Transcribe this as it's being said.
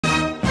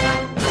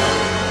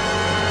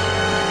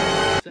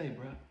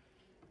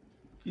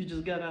You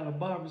just got out of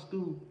barber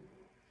school.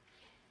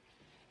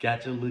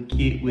 Got your little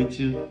kit with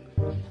you.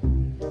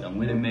 Done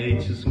went and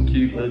made you some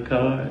cute little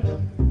cards.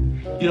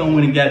 You done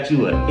went and got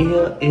you a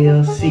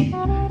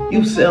LLC.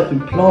 You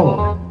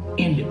self-employed,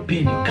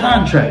 independent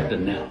contractor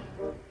now.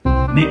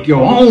 Make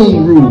your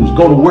own rules.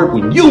 Go to work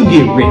when you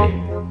get ready.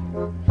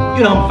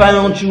 You done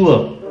found you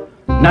a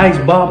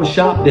nice barber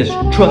shop that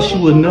trusts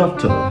you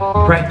enough to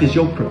practice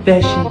your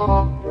profession.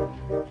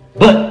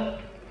 But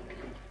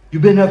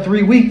you've been there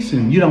 3 weeks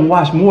and you done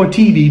watched more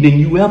TV than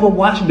you ever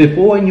watched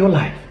before in your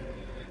life.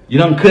 You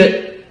done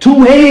cut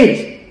 2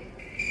 heads.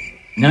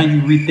 Now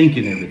you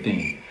rethinking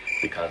everything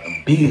because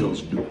the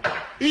bills do.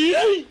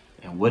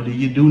 And what do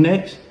you do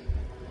next?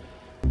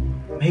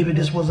 Maybe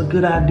this was a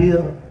good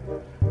idea.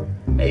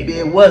 Maybe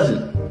it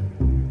wasn't.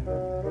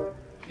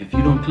 If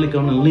you don't click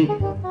on the link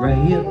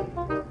right here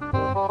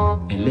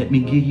and let me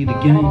give you the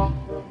game,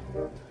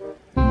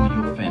 you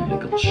and your family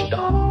gonna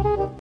stop.